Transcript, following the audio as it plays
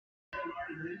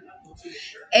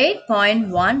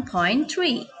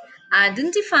8.1.3.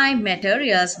 Identify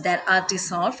materials that are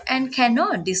dissolved and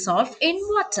cannot dissolve in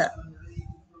water.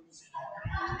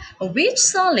 Which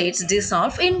solids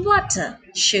dissolve in water?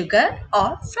 Sugar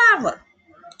or flour?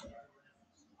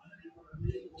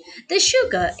 The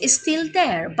sugar is still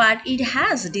there, but it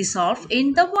has dissolved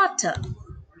in the water.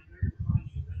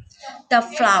 The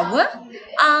flour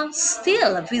are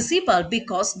still visible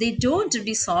because they don't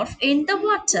dissolve in the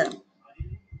water.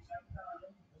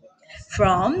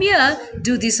 From here,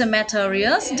 do these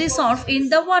materials dissolve in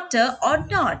the water or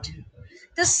not?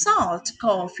 The salt,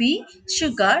 coffee,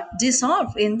 sugar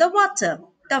dissolve in the water.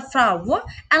 The flour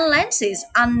and lenses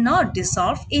are not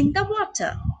dissolved in the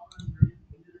water.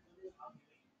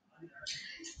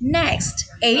 Next,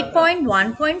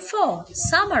 8.1.4.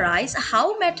 Summarize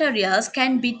how materials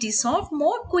can be dissolved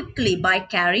more quickly by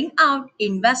carrying out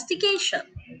investigation.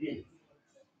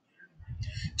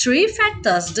 Three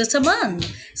factors determine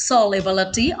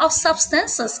solubility of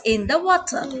substances in the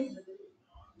water.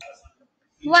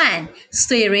 1.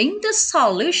 Stirring the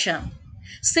solution.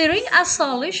 Stirring a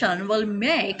solution will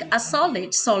make a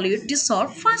solid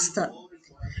dissolve faster.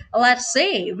 Let's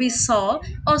say we saw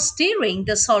or stirring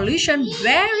the solution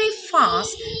very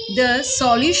fast, the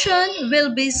solution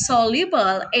will be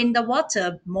soluble in the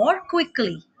water more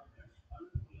quickly.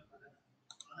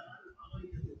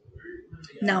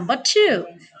 Number 2,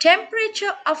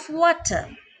 temperature of water.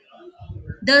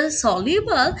 The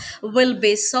soluble will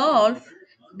be solved,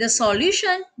 the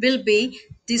solution will be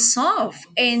dissolved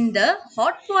in the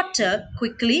hot water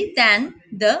quickly than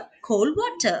the cold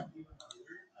water.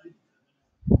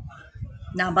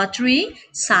 Number 3,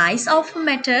 size of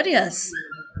materials.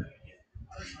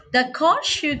 The coarse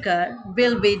sugar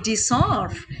will be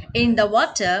dissolved in the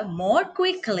water more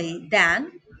quickly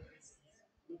than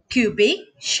cubic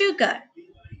sugar.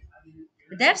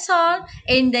 That's all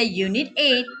in the Unit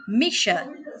 8 mixture.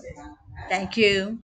 Thank you.